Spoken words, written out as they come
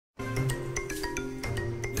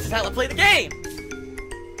is how I play the game!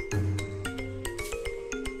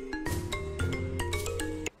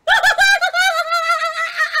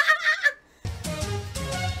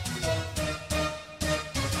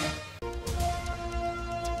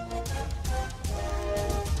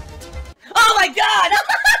 Oh my god!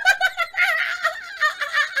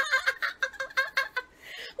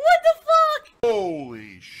 What the fuck?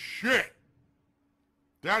 Holy shit!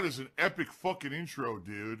 That is an epic fucking intro,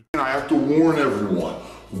 dude. And I have to warn everyone.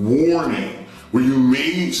 Warning. What you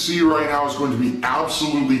may see right now is going to be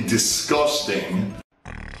absolutely disgusting.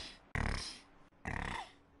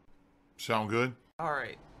 Sound good?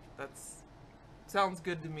 Alright, sounds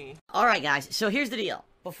good to me. Alright guys, so here's the deal.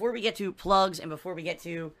 Before we get to plugs and before we get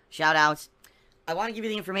to shoutouts, I want to give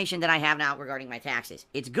you the information that I have now regarding my taxes.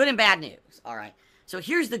 It's good and bad news, alright? So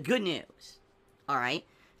here's the good news, alright?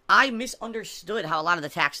 I misunderstood how a lot of the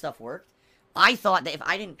tax stuff worked. I thought that if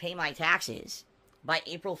I didn't pay my taxes by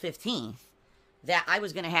April 15th, that I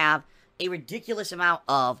was going to have a ridiculous amount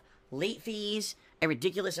of late fees, a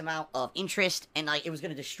ridiculous amount of interest, and like it was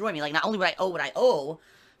going to destroy me. Like, not only would I owe what I owe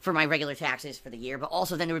for my regular taxes for the year, but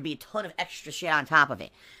also then there would be a ton of extra shit on top of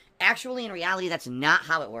it. Actually, in reality, that's not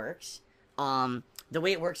how it works. The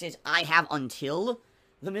way it works is I have until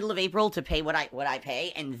the middle of April to pay what I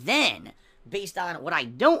pay, and then, based on what I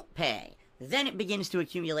don't pay, then it begins to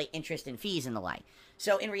accumulate interest and fees and the like.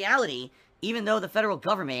 So, in reality, even though the federal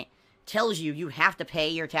government tells you you have to pay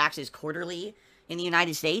your taxes quarterly in the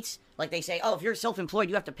United States, like they say, oh, if you're self-employed,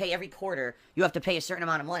 you have to pay every quarter, you have to pay a certain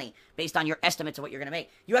amount of money based on your estimates of what you're going to make.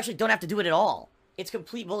 You actually don't have to do it at all. It's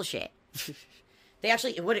complete bullshit. They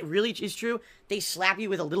actually, what it really is true, they slap you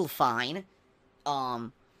with a little fine,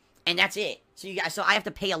 and that's it. So I have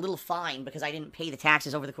to pay a little fine because I didn't pay the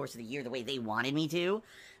taxes over the course of the year the way they wanted me to,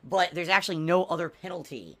 but there's actually no other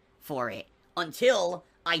penalty for it until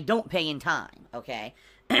I don't pay in time, okay?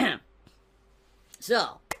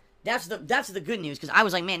 So, that's the good news, because I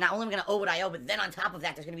was like, man, not only am I going to owe what I owe, but then on top of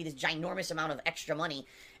that, there's going to be this ginormous amount of extra money,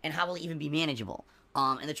 and how will it even be manageable?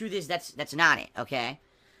 And the truth is, that's not it, okay?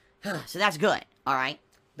 So that's good, alright?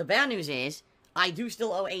 The bad news is, I do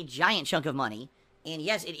still owe a giant chunk of money, and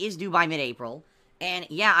yes, it is due by mid-April, and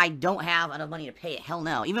yeah, I don't have enough money to pay it, hell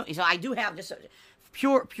no. So I do have, just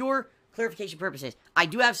pure clarification purposes, I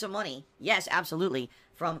do have some money, yes, absolutely,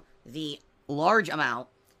 from the large amount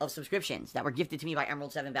of subscriptions that were gifted to me by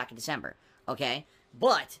Emerald 7 back in December, okay?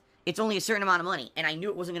 But it's only a certain amount of money, and I knew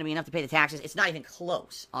it wasn't going to be enough to pay the taxes. It's not even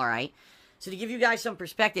close, alright? So to give you guys some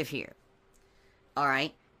perspective here,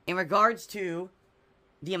 alright, in regards to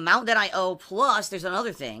the amount that I owe, plus there's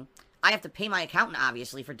another thing, I have to pay my accountant,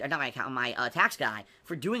 obviously, for, not my accountant, my tax guy,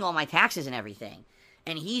 for doing all my taxes and everything.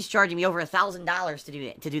 And he's charging me over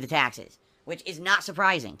 $1,000 to do the taxes, which is not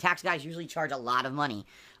surprising. Tax guys usually charge a lot of money.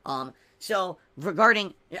 So,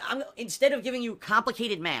 regarding, instead of giving you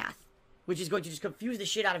complicated math, which is going to just confuse the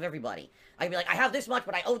shit out of everybody, I'd be like, I have this much,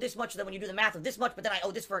 but I owe this much, so then when you do the math of this much, but then I owe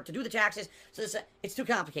this to do the taxes, so this, it's too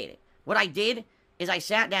complicated. What I did is I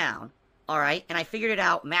sat down, alright, and I figured it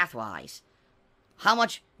out math-wise. How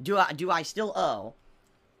much do I still owe,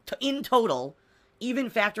 in total,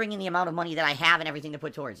 even factoring in the amount of money that I have and everything to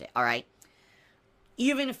put towards it, alright?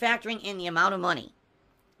 Even factoring in the amount of money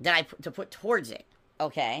that to put towards it,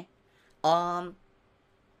 okay? Crap,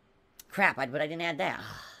 but I didn't add that.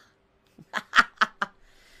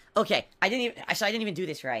 Okay, I didn't even do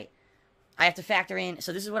this right. I have to factor in,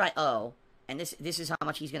 so this is what I owe, and this is how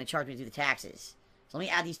much he's going to charge me to do the taxes. So let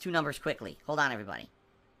me add these two numbers quickly. Hold on, everybody.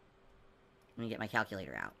 Let me get my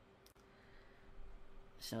calculator out.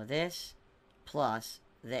 So this plus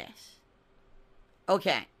this.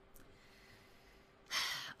 Okay.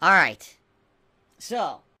 Alright.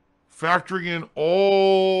 So. Factoring in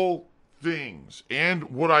all things and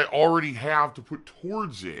what I already have to put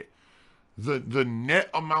towards it, the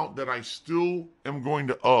net amount that I still am going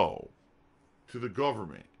to owe to the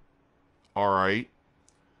government, all right,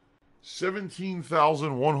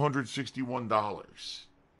 $17,161.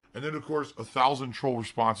 And then, of course, 1,000 troll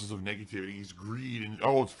responses of negativity. He's greed, and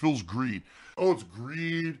oh, it's Phil's greed. Oh, it's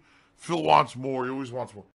greed. Phil wants more. He always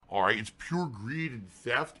wants more. All right, it's pure greed and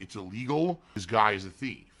theft. It's illegal. This guy is a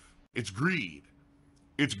thief. It's greed.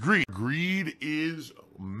 It's greed. Greed is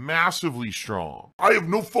massively strong. I have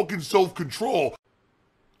no fucking self-control.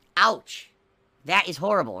 Ouch. That is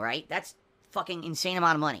horrible, right? That's fucking insane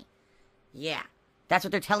amount of money. Yeah. That's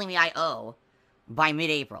what they're telling me I owe by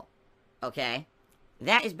mid-April. Okay?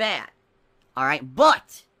 That is bad. Alright?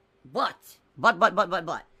 But.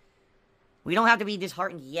 We don't have to be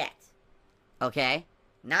disheartened yet. Okay?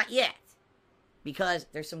 Not yet. Because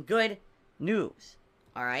there's some good news.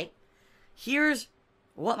 Alright? Here's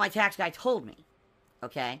what my tax guy told me.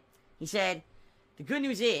 okay? He said, the good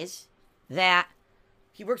news is that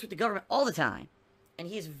he works with the government all the time, and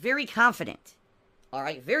he is very confident, all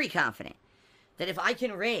right, very confident, that if I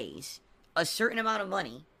can raise a certain amount of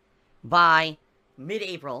money by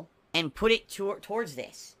mid-April and put it towards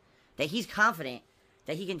this, that he's confident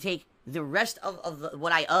that he can take the rest of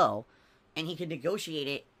what I owe and he can negotiate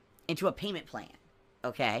it into a payment plan,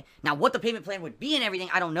 okay? Now, what the payment plan would be and everything,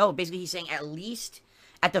 I don't know. Basically, he's saying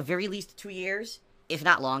at the very least 2 years, if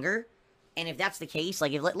not longer. And if that's the case,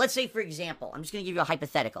 like, let's say, for example, I'm just going to give you a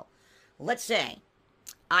hypothetical. Let's say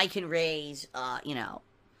I can raise,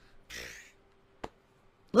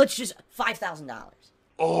 let's just $5,000.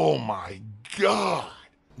 Oh my God.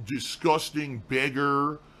 Disgusting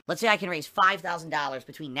beggar. Let's say I can raise $5,000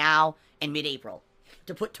 between now and mid-April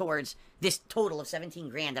to put towards this total of 17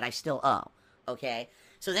 grand that I still owe, okay?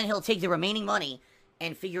 So then he'll take the remaining money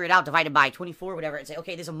and figure it out, divided by 24, whatever, and say,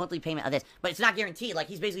 okay, there's a monthly payment of this. But it's not guaranteed. Like,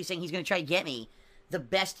 he's basically saying he's going to try to get me the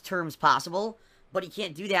best terms possible, but he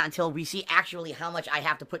can't do that until we see actually how much I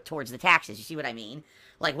have to put towards the taxes. You see what I mean?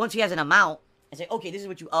 Like, once he has an amount and say, okay, this is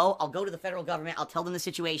what you owe, I'll go to the federal government, I'll tell them the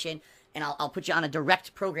situation, and I'll put you on a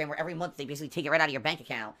direct program where every month they basically take it right out of your bank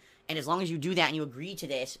account. And as long as you do that and you agree to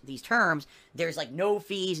these terms, there's, like, no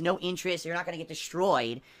fees, no interest, you're not going to get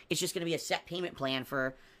destroyed. It's just going to be a set payment plan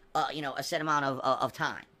for a set amount of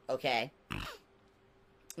time, okay?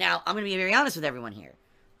 Now, I'm going to be very honest with everyone here,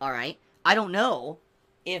 all right? I don't know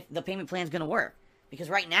if the payment plan is going to work, because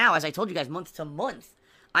right now, as I told you guys, month to month,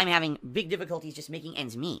 I'm having big difficulties just making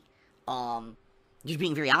ends meet. Just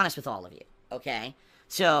being very honest with all of you, okay?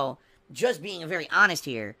 So, just being very honest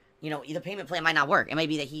here, the payment plan might not work. It might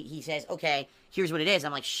be that he says, okay, here's what it is.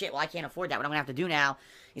 I'm like, shit, well, I can't afford that. What I'm going to have to do now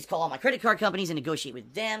is call all my credit card companies and negotiate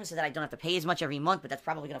with them so that I don't have to pay as much every month, but that's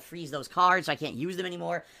probably going to freeze those cards, so I can't use them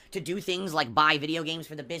anymore to do things like buy video games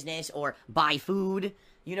for the business or buy food.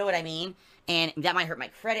 You know what I mean? And that might hurt my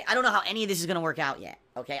credit. I don't know how any of this is going to work out yet,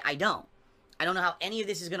 okay? I don't know how any of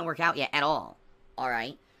this is going to work out yet at all, all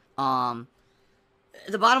right?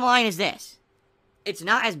 The bottom line is this. It's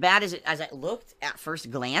not as bad as it looked at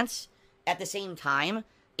first glance. At the same time,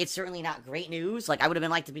 it's certainly not great news. Like, I would have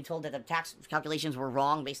been like to be told that the tax calculations were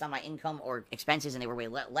wrong based on my income or expenses, and they were way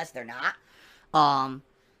less. They're not.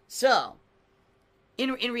 So,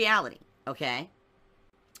 in reality, okay?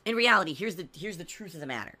 In reality, here's the truth of the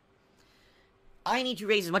matter. I need to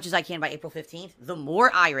raise as much as I can by April 15th. The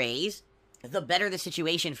more I raise, the better the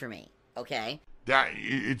situation for me, okay?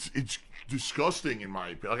 It's disgusting in my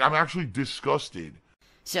opinion. Like, I'm actually disgusted.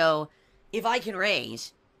 So, if I can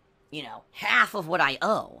raise, half of what I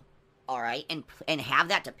owe, all right, and have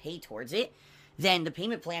that to pay towards it, then the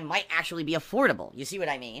payment plan might actually be affordable. You see what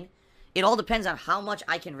I mean? It all depends on how much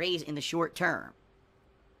I can raise in the short term.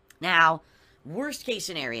 Now, worst case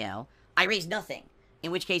scenario, I raise nothing,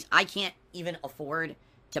 in which case I can't even afford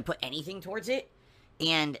to put anything towards it.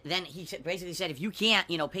 And then he basically said, if you can't,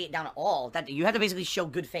 pay it down at all, that you have to basically show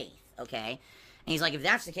good faith, okay? And he's like, if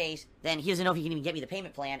that's the case, then he doesn't know if he can even get me the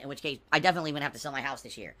payment plan, in which case I definitely am going to have to sell my house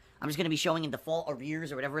this year. I'm just going to be showing in default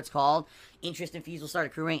arrears or whatever it's called. Interest and fees will start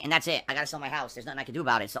accruing, and that's it. I got to sell my house. There's nothing I can do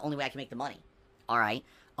about it. It's the only way I can make the money, all right?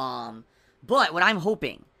 But what I'm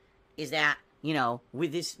hoping is that,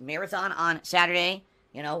 with this marathon on Saturday,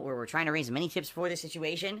 where we're trying to raise as many tips for this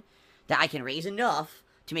situation, that I can raise enough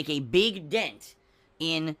to make a big dent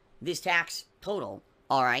in this tax total,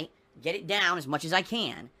 all right? Get it down as much as I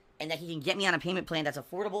can, and that he can get me on a payment plan that's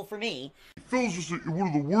affordable for me. Phil's just one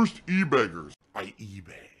of the worst e-beggars. I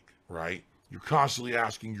e-beg, right? You're constantly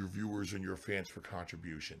asking your viewers and your fans for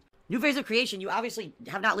contribution. New phase of creation, you obviously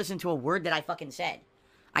have not listened to a word that I fucking said.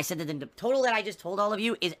 I said that the total that I just told all of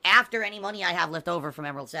you is after any money I have left over from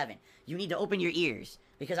Emerald 7. You need to open your ears,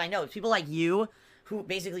 because I know it's people like you who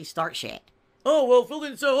basically start shit. Oh, well, Phil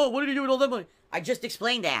didn't say, what did he do with all that money? I just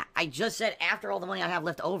explained that. I just said after all the money I have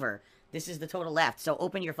left over, this is the total left. So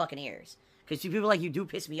open your fucking ears. Because people like you do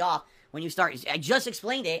piss me off when you start. I just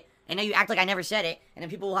explained it, and now you act like I never said it, and then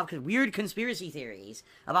people will have weird conspiracy theories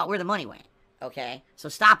about where the money went. Okay? So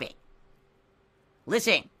stop it.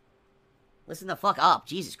 Listen. Listen the fuck up.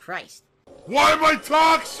 Jesus Christ. Why am I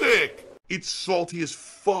toxic? It's salty as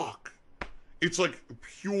fuck. It's like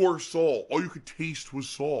pure salt. All you could taste was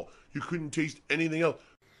salt. You couldn't taste anything else.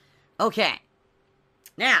 Okay.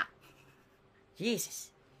 Now.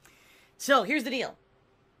 Jesus. So, here's the deal.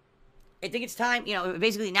 I think it's time,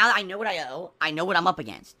 basically, now that I know what I owe, I know what I'm up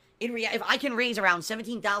against. If I can raise around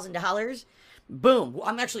 $17,000, boom,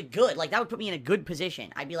 I'm actually good. Like, that would put me in a good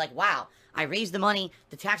position. I'd be like, wow, I raised the money,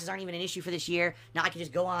 the taxes aren't even an issue for this year, now I can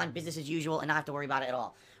just go on business as usual and not have to worry about it at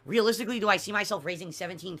all. Realistically, do I see myself raising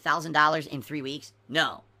 $17,000 in 3 weeks?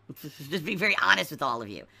 No. Just being very honest with all of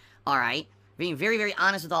you. All right? Being very, very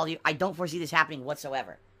honest with all of you. I don't foresee this happening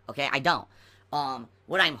whatsoever. Okay? I don't.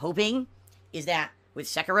 What I'm hoping is that with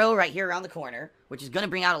Sekiro right here around the corner, which is going to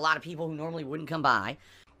bring out a lot of people who normally wouldn't come by.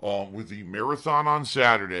 With the marathon on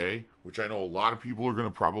Saturday, which I know a lot of people are going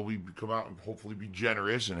to probably come out and hopefully be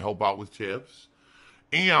generous and help out with tips.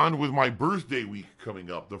 And with my birthday week coming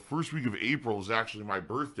up, the first week of April is actually my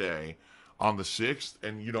birthday on the 6th.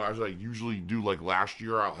 And, you know, as I usually do, like last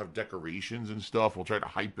year, I'll have decorations and stuff. We'll try to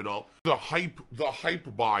hype it up. The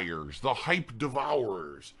hype buyers, the hype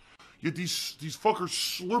devourers. Yet these fuckers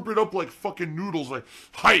slurp it up like fucking noodles, like,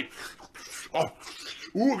 hype. Oh,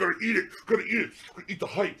 ooh, I gotta eat it. Gotta eat it. Eat the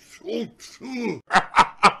hype. Ooh.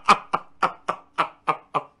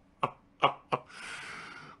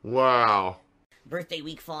 Wow. Birthday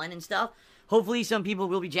week fun and stuff. Hopefully some people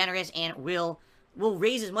will be generous and will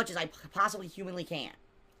raise as much as I possibly humanly can.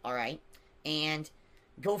 All right? And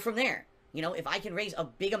go from there. You know, if I can raise a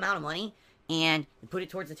big amount of money and put it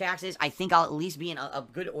towards the taxes, I think I'll at least be in a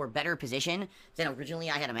good or better position than originally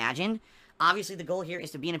I had imagined. Obviously, the goal here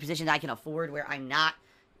is to be in a position that I can afford where I'm not,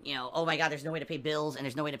 you know, oh my god, there's no way to pay bills and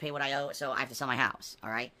there's no way to pay what I owe, so I have to sell my house, all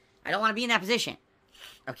right? I don't want to be in that position,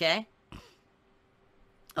 okay?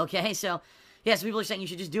 Okay, so, yeah, some people are saying you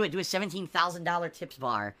should just do it. Do a $17,000 tips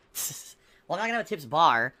bar. Well, I'm not going to have a tips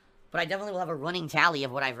bar, but I definitely will have a running tally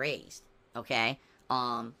of what I've raised, okay?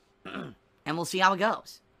 And we'll see how it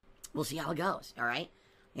goes. We'll see how it goes, all right?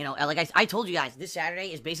 You know, like I told you guys, this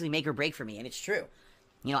Saturday is basically make or break for me, and it's true.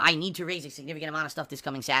 You know, I need to raise a significant amount of stuff this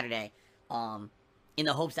coming Saturday, in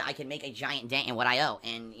the hopes that I can make a giant dent in what I owe,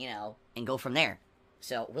 and, you know, and go from there.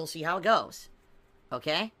 So, we'll see how it goes.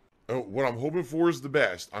 Okay? What I'm hoping for is the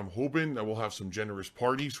best. I'm hoping that we'll have some generous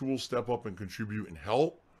parties who will step up and contribute and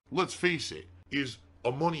help. Let's face it, is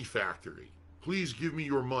a money factory. Please give me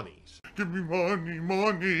your monies. Give me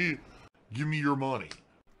money. Give me your money.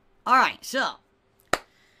 Alright, so.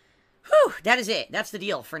 Whew, that is it. That's the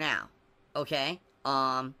deal for now. Okay?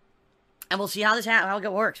 And we'll see how how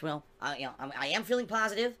it works. Well, you know, I am feeling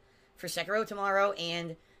positive for Sekiro tomorrow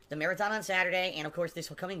and the marathon on Saturday, and of course this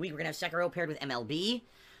coming week we're gonna have Sekiro paired with MLB,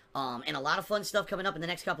 and a lot of fun stuff coming up in the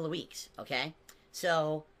next couple of weeks. Okay,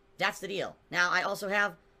 so that's the deal. Now I also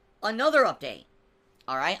have another update.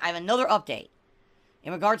 All right, I have another update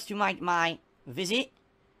in regards to my visit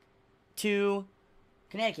to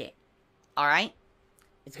Connecticut. All right,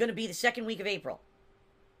 it's gonna be the second week of April.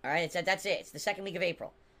 All right, that's it. It's the second week of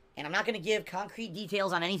April. And I'm not going to give concrete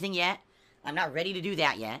details on anything yet. I'm not ready to do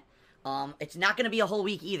that yet. It's not going to be a whole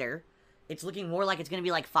week either. It's looking more like it's going to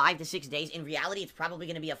be like 5 to 6 days. In reality, it's probably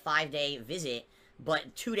going to be a 5-day visit,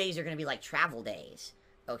 but 2 days are going to be like travel days.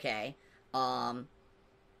 Okay?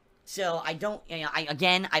 So I don't, you know, I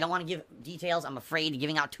don't want to give details. I'm afraid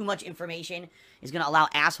giving out too much information is going to allow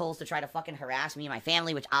assholes to try to fucking harass me and my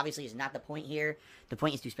family, which obviously is not the point here. The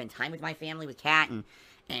point is to spend time with my family, with Kat, and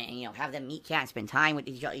you know, have them meet Kat and spend time with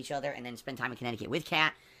each other, and then spend time in Connecticut with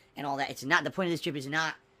Kat and all that. It's not, the point of this trip is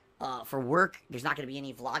not for work. There's not going to be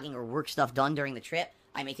any vlogging or work stuff done during the trip.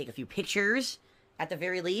 I may take a few pictures at the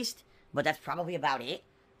very least, but that's probably about it.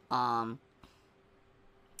 All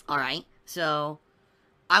right, so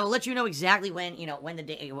I will let you know exactly when, you know, when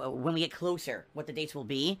we get closer, what the dates will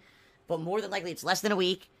be. But more than likely, it's less than a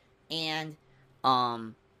week, and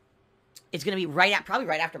it's gonna be probably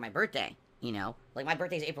right after my birthday. You know, like my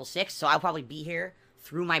birthday is April 6th, so I'll probably be here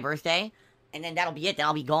through my birthday, and then that'll be it. Then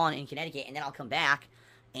I'll be gone in Connecticut, and then I'll come back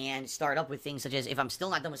and start up with things such as, if I'm still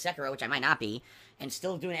not done with Sekiro, which I might not be, and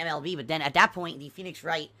still doing MLB, but then at that point, the Phoenix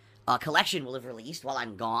Wright collection will have released while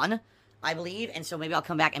I'm gone, I believe, and so maybe I'll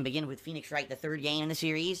come back and begin with Phoenix Wright, the third game in the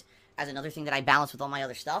series, as another thing that I balance with all my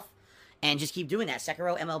other stuff, and just keep doing that,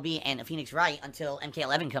 Sekiro, MLB, and Phoenix Wright until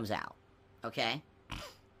MK11 comes out, okay?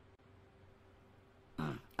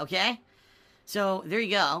 Okay? So, there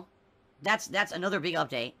you go. That's another big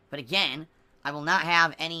update, but again, I will not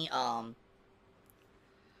have any, I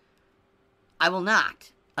will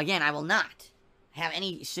not have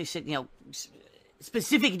any, you know,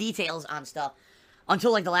 specific details on stuff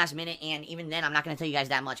until, like, the last minute, and even then, I'm not going to tell you guys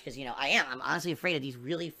that much, because, you know, I'm honestly afraid of these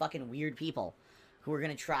really fucking weird people who are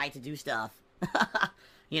going to try to do stuff.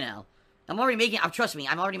 You know, trust me,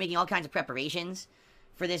 I'm already making all kinds of preparations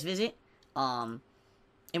for this visit,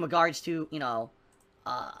 in regards to, you know,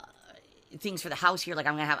 things for the house here. Like,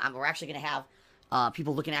 we're actually going to have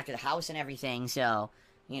people looking after the house and everything, so,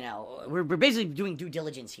 you know, we're basically doing due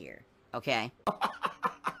diligence here, okay?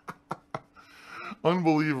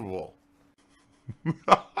 Unbelievable.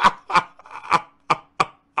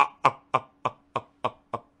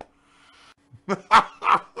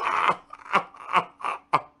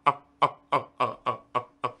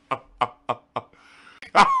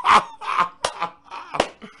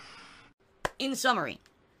 summary,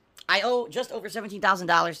 I owe just over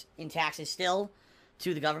 $17,000 in taxes still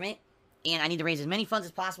to the government, and I need to raise as many funds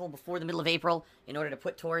as possible before the middle of April in order to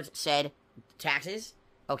put towards said taxes,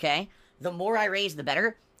 okay? The more I raise, the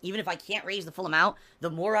better. Even if I can't raise the full amount, the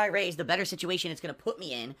more I raise, the better situation it's going to put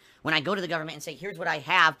me in when I go to the government and say, here's what I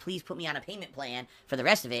have, please put me on a payment plan for the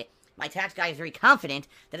rest of it. My tax guy is very confident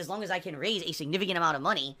that as long as I can raise a significant amount of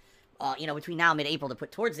money, between now and mid-April to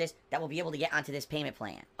put towards this, that we'll be able to get onto this payment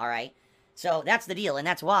plan, all right? So that's the deal, and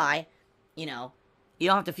that's why, you don't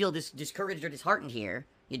have to feel discouraged or disheartened here.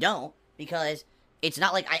 You don't, because it's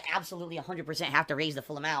not like I absolutely 100% have to raise the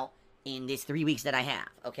full amount in this 3 weeks that I have,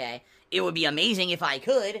 okay? It would be amazing if I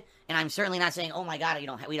could, and I'm certainly not saying, oh my god,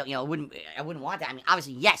 I wouldn't want that. I mean,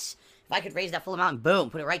 obviously, yes, if I could raise that full amount and boom,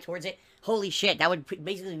 put it right towards it, holy shit, that would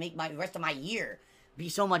basically make the rest of my year be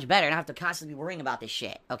so much better, and I don't have to constantly be worrying about this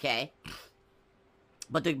shit, okay?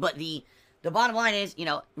 But the bottom line is,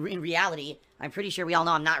 in reality, I'm pretty sure we all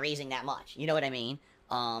know I'm not raising that much, you know what I mean?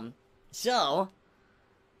 So,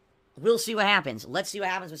 we'll see what happens. Let's see what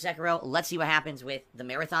happens with Sekiro. Let's see what happens with the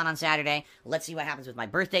marathon on Saturday. Let's see what happens with my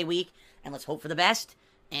birthday week. And let's hope for the best.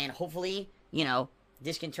 And hopefully,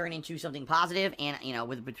 this can turn into something positive. And,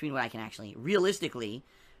 between what I can actually realistically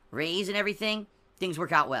raise and everything, things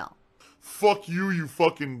work out well. Fuck you, you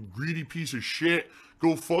fucking greedy piece of shit.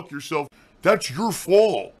 Go fuck yourself. That's your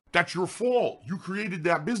fault. That's your fault. You created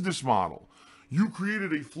that business model. You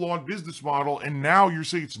created a flawed business model, and now you're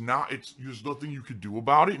saying there's nothing you could do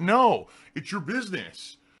about it? No, it's your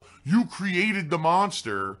business. You created the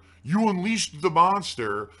monster, you unleashed the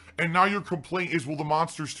monster, and now your complaint is, well, the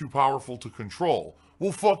monster's too powerful to control.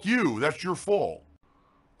 Well, fuck you, that's your fault.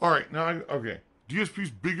 Alright, okay. DSP's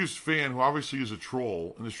biggest fan, who obviously is a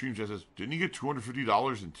troll, in the stream chat says, didn't he get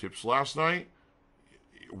 $250 in tips last night?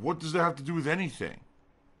 What does that have to do with anything?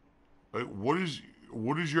 Like, what is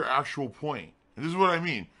your actual point? And this is what I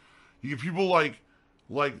mean. You get people like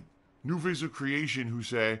New Face of Creation who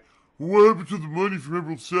say, what happened to the money from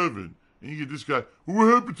Emerald 7? And you get this guy,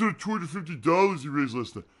 what happened to the $250 you raised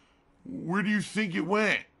last night? Where do you think it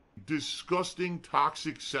went? Disgusting,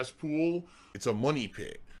 toxic cesspool. It's a money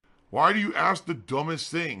pit. Why do you ask the dumbest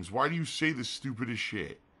things? Why do you say the stupidest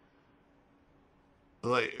shit?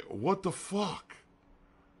 Like, what the fuck?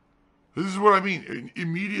 This is what I mean.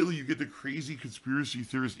 Immediately you get the crazy conspiracy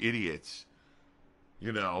theorist idiots.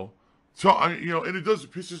 So, and it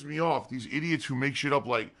pisses me off. These idiots who make shit up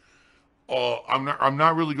like, I'm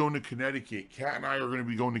not really going to Connecticut. Kat and I are going to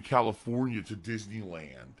be going to California to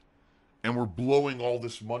Disneyland. And we're blowing all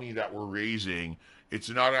this money that we're raising. It's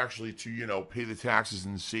not actually to, pay the taxes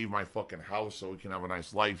and save my fucking house so we can have a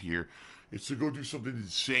nice life here. It's to go do something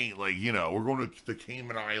insane. Like, we're going to the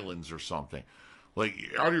Cayman Islands or something. Like,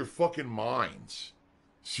 out of your fucking minds.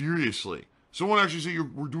 Seriously. Someone actually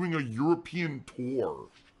said we're doing a European tour.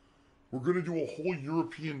 We're going to do a whole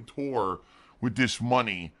European tour with this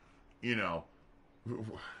money,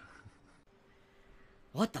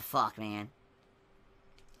 What the fuck, man?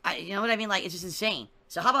 You know what I mean? Like, it's just insane.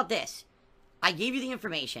 So how about this? I gave you the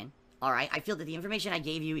information, alright? I feel that the information I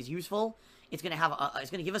gave you is useful. It's going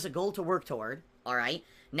to give us a goal to work toward, alright?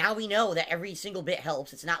 Now we know that every single bit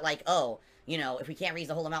helps. It's not like, if we can't raise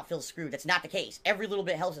the whole amount, Phil's screwed. That's not the case. Every little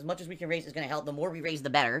bit helps. As much as we can raise is going to help. The more we raise, the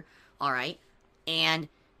better. Alright? And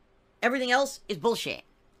everything else is bullshit.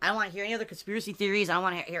 I don't want to hear any other conspiracy theories. I don't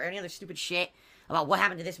want to hear any other stupid shit about what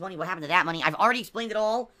happened to this money, what happened to that money. I've already explained it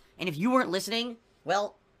all. And if you weren't listening,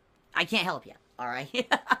 well, I can't help you. Alright?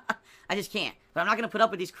 I just can't. But I'm not going to put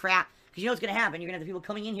up with this crap. Because you know what's going to happen. You're going to have people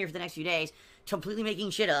coming in here for the next few days, completely making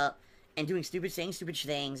shit up, and doing stupid things,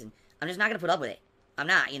 and I'm just not going to put up with it. I'm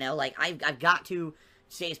not, I've got to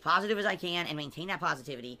stay as positive as I can and maintain that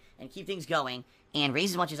positivity and keep things going and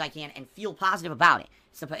raise as much as I can and feel positive about it.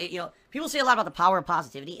 So, people say a lot about the power of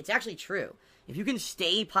positivity. It's actually true. If you can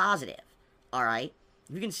stay positive, alright?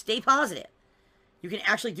 If you can stay positive, you can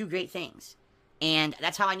actually do great things. And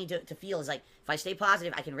that's how I need to feel, is like, if I stay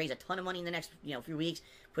positive, I can raise a ton of money in the next, few weeks,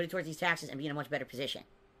 put it towards these taxes, and be in a much better position.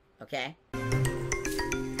 Okay?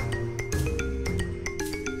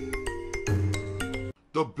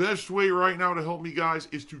 The best way right now to help me, guys,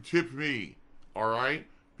 is to tip me. Alright?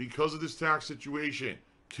 Because of this tax situation,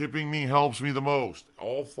 tipping me helps me the most.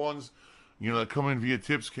 All funds, that come in via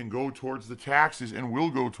tips can go towards the taxes and will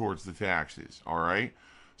go towards the taxes. Alright?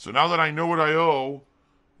 So now that I know what I owe,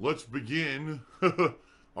 let's begin.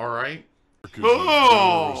 Alright?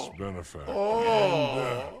 Oh! Benefactor.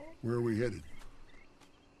 Oh! Where are we headed?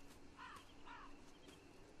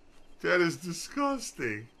 That is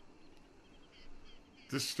disgusting.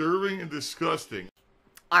 Disturbing and disgusting.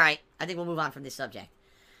 Alright, I think we'll move on from this subject.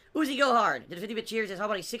 Uzi Go Hard did a 50-bit cheers. Says, how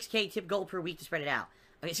about a 6K tip goal per week to spread it out?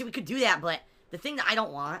 Okay, so we could do that, but the thing that I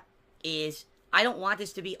don't want is I don't want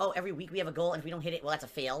this to be, oh, every week we have a goal, and if we don't hit it, well, that's a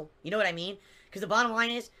fail. You know what I mean? Because the bottom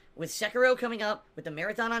line is, with Sekiro coming up, with the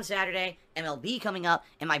marathon on Saturday, MLB coming up,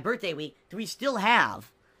 and my birthday week, do we still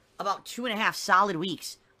have about 2.5 solid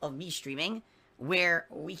weeks of me streaming where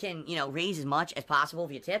we can, you know, raise as much as possible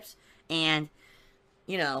via tips? And,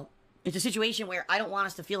 you know, it's a situation where I don't want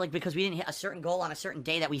us to feel like because we didn't hit a certain goal on a certain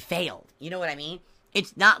day that we failed. You know what I mean?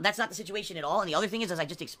 That's not the situation at all. And the other thing is, as I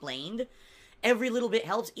just explained, every little bit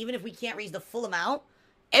helps. Even if we can't raise the full amount,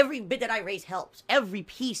 every bit that I raise helps. Every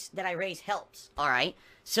piece that I raise helps. All right?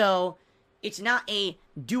 So, it's not a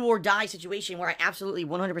do or die situation where I absolutely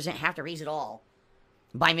 100% have to raise it all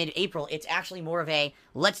by mid-April. It's actually more of a,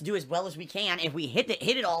 let's do as well as we can. If we hit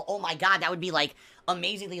it all, oh my god, that would be like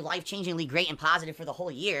amazingly, life-changingly great and positive for the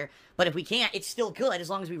whole year. But if we can't, it's still good as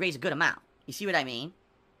long as we raise a good amount. You see what I mean?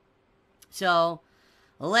 So,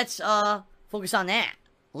 let's focus on that.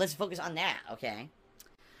 Let's focus on that, okay?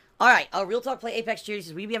 Alright, Real Talk Play Apex Cheers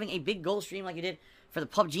says, will you be having a big goal stream like you did for the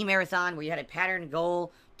PUBG Marathon, where you had a pattern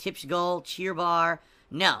goal, tips goal, cheer bar?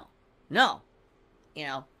 No. No. You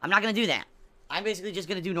know, I'm not going to do that. I'm basically just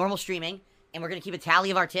going to do normal streaming, and we're going to keep a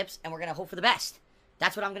tally of our tips, and we're going to hope for the best.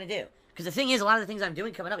 That's what I'm going to do. Because the thing is, a lot of the things I'm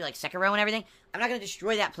doing coming up, like Sekiro and everything, I'm not going to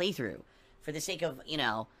destroy that playthrough for the sake of, you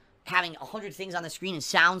know, having 100 things on the screen and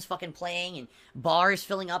sounds fucking playing and bars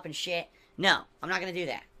filling up and shit. No, I'm not going to do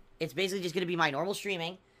that. It's basically just going to be my normal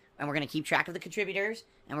streaming, and we're going to keep track of the contributors,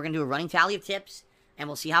 and we're going to do a running tally of tips, and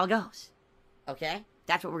we'll see how it goes. Okay?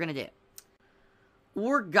 That's what we're going to do.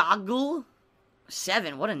 Orgoggle7,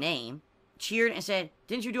 what a name, cheered and said,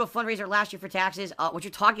 didn't you do a fundraiser last year for taxes? What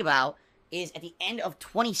you're talking about is at the end of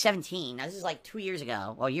 2017. Now, this is like 2 years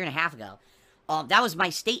ago, well, a year and a half ago. That was my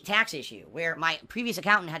state tax issue, where my previous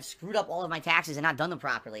accountant had screwed up all of my taxes and not done them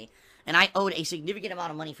properly, and I owed a significant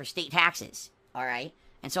amount of money for state taxes, all right?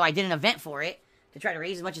 And so I did an event for it to try to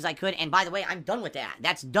raise as much as I could, and by the way, I'm done with that.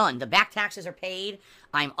 That's done. The back taxes are paid.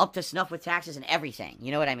 I'm up to snuff with taxes and everything.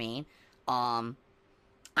 You know what I mean? I'm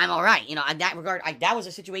all right. You know, in that regard, that was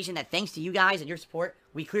a situation that, thanks to you guys and your support,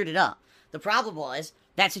 we cleared it up. The problem was,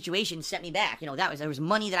 that situation set me back. You know, there was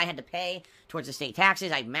money that I had to pay towards the state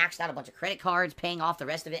taxes. I maxed out a bunch of credit cards, paying off the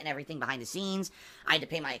rest of it and everything behind the scenes. I had to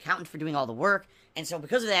pay my accountant for doing all the work. And so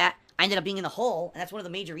because of that, I ended up being in the hole. And that's one of the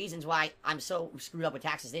major reasons why I'm so screwed up with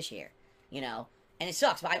taxes this year. You know? And it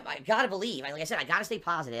sucks, but I gotta believe, like I said, I gotta stay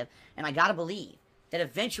positive, and I gotta believe that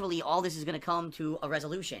eventually all this is gonna come to a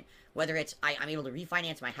resolution. Whether it's I'm able to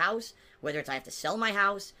refinance my house, whether it's I have to sell my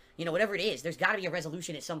house, you know, whatever it is, there's gotta be a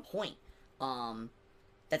resolution at some point.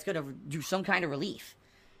 That's gonna do some kind of relief.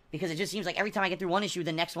 Because it just seems like every time I get through one issue,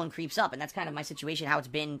 the next one creeps up, and that's kind of my situation, how it's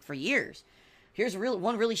been for years. Here's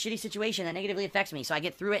one really shitty situation that negatively affects me, so I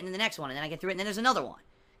get through it, and then the next one, and then I get through it, and then there's another one,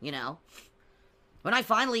 you know? When I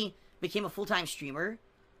finally became a full-time streamer,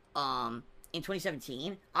 in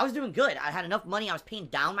 2017, I was doing good. I had enough money, I was paying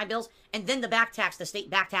down my bills, and then the state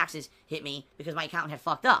back taxes hit me because my accountant had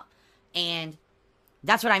fucked up. And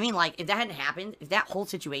that's what I mean, like, if that hadn't happened, if that whole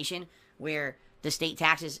situation where the state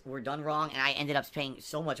taxes were done wrong and I ended up paying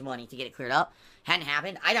so much money to get it cleared up hadn't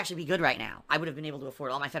happened, I'd actually be good right now. I would have been able to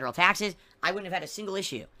afford all my federal taxes. I wouldn't have had a single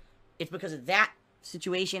issue. It's because of that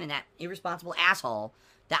situation and that irresponsible asshole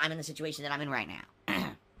that I'm in the situation that I'm in right now.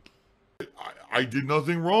 I did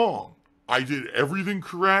nothing wrong. I did everything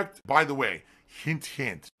correct. By the way, hint,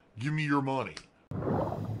 hint, give me your money.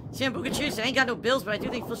 Sambuca Cheers, I ain't got no bills, but I do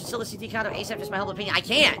think Phil should sell the CT condo ASAP, just my humble opinion. I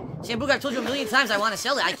can't. Sambuca, I've told you a million times I want to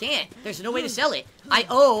sell it. I can't. There's no way to sell it. I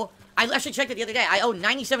actually checked it the other day. I owe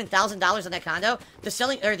 $97,000 on that condo.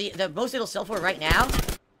 The most it'll sell for right now,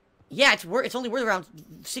 yeah, it's only worth around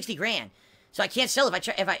 60 grand. So I can't sell it.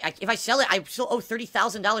 If I sell it, I still owe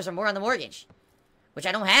 $30,000 or more on the mortgage, which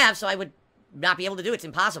I don't have, so I would not be able to do it. It's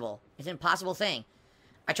impossible. It's an impossible thing.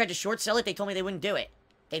 I tried to short sell it. They told me they wouldn't do it.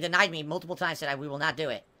 They denied me multiple times, said we will not do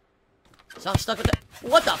it. So I'm stuck with it.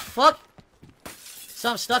 What the fuck? So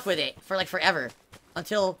I'm stuck with it for like forever.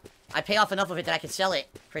 Until I pay off enough of it that I can sell it,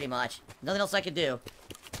 pretty much. Nothing else I can do.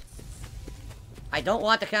 I don't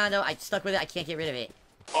want the condo. I'm stuck with it. I can't get rid of it.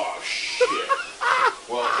 Oh, shit.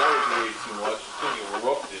 Well, that was way too much. This thing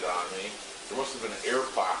erupted on me. There must have been an air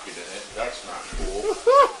pocket in it. That's not cool.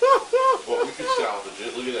 But we could salvage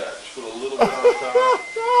it. Look at that. Just put a little bit on top.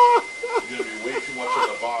 It's going to be way too much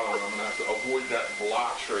on the bottom. I'm going to have to avoid that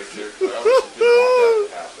blotch right there. Because I obviously didn't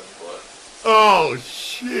want that to happen. But... Oh,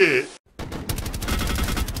 shit.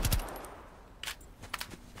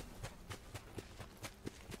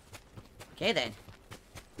 Okay, then.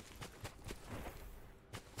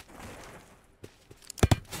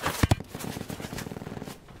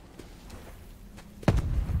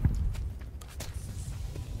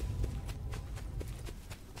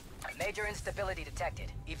 Major instability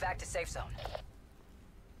detected. Evac to safe zone.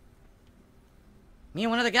 Me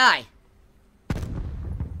and one other guy.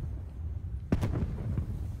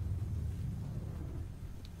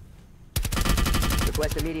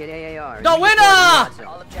 Request immediate AAR. The winner!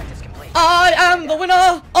 All objectives complete. I am the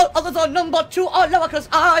winner! All others are number 2 are lower because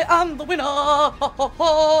I am the winner! Ho, ho,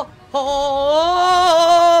 ho,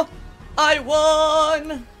 ho. I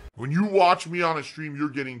won! When you watch me on a stream, you're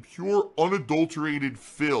getting pure, unadulterated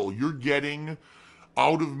Phil. You're getting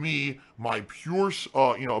out of me my pure,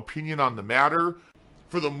 opinion on the matter.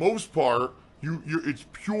 For the most part, it's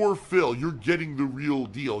pure Phil. You're getting the real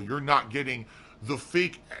deal. You're not getting the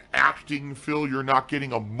fake acting Phil. You're not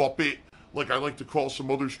getting a Muppet, like I like to call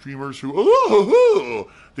some other streamers who,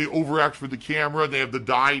 they overact for the camera, they have the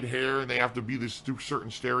dyed hair, and they have to be this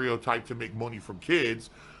certain stereotype to make money from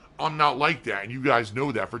kids. I'm not like that, and you guys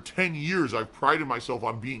know that. For 10 years, I've prided myself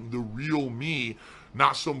on being the real me,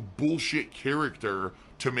 not some bullshit character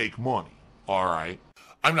to make money. All right?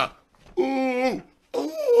 I'm not,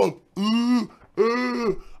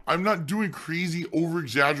 I'm not doing crazy,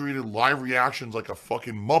 over-exaggerated live reactions like a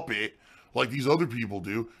fucking Muppet, like these other people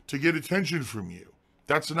do, to get attention from you.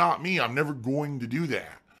 That's not me. I'm never going to do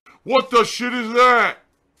that. What the shit is that?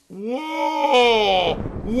 Whoa!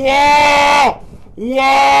 Whoa!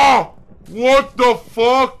 Whoa! What the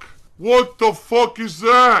fuck? What the fuck is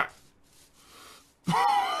that?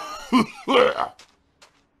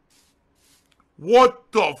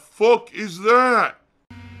 What the fuck is that?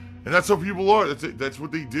 And that's how people are. That's it. That's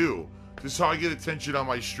what they do. This is how I get attention on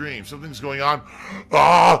my stream. Something's going on.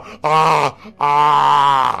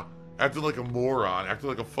 Acting like a moron. Acting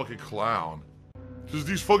like a fucking clown. Because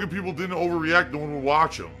these fucking people didn't overreact, no one would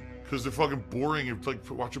watch them. Because they're fucking boring and like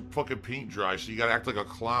watching fucking paint dry, so you gotta act like a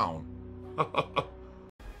clown.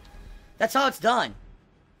 That's how it's done.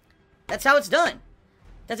 That's how it's done.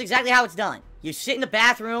 That's exactly how it's done. You sit in the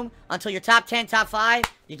bathroom until you're top 10, top 5.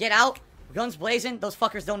 You get out, guns blazing. Those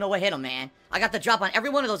fuckers don't know what hit them, man. I got the drop on every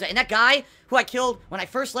one of those. And that guy who I killed when I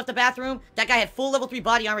first left the bathroom, that guy had full level 3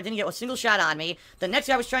 body armor, didn't get a single shot on me. The next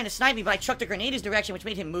guy was trying to snipe me, but I chucked a grenade his direction, which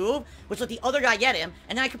made him move, which let the other guy get him.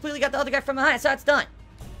 And then I completely got the other guy from behind. That's how it's done.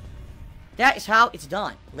 That is how it's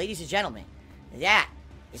done. Ladies and gentlemen, that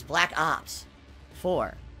is Black Ops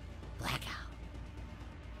 4 Blackout.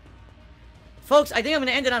 Folks, I think I'm going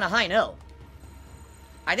to end it on a high note.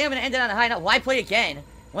 Why play again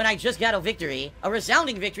when I just got a victory? A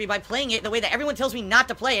resounding victory by playing it the way that everyone tells me not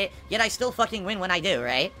to play it, yet I still fucking win when I do,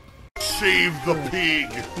 right? Save the pig!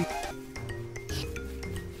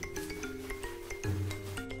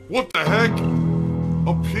 What the heck?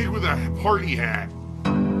 A pig with a party hat.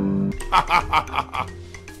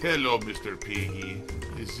 Hello, Mr. Piggy.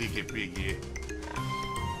 Ziggy Piggy.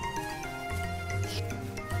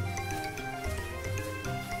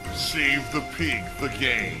 Save the pig, the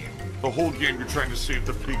game. The whole game you're trying to save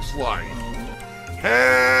the pig's life.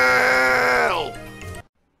 Help!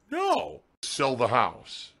 No. Sell the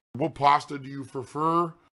house. What pasta do you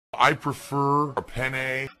prefer? I prefer a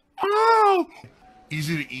penne. Oh!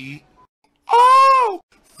 Easy to eat. Oh!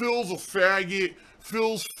 Phil's a faggot.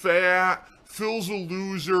 Phil's fat. Phil's a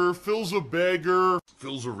loser. Phil's a beggar.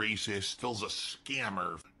 Phil's a racist. Phil's a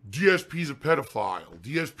scammer. DSP's a pedophile.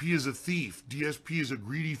 DSP is a thief. DSP is a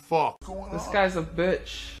greedy fuck. This guy's a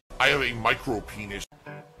bitch. I have a micro penis.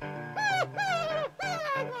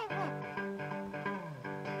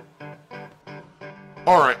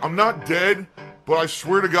 Alright, I'm not dead, but I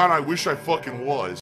swear to God I wish I fucking was.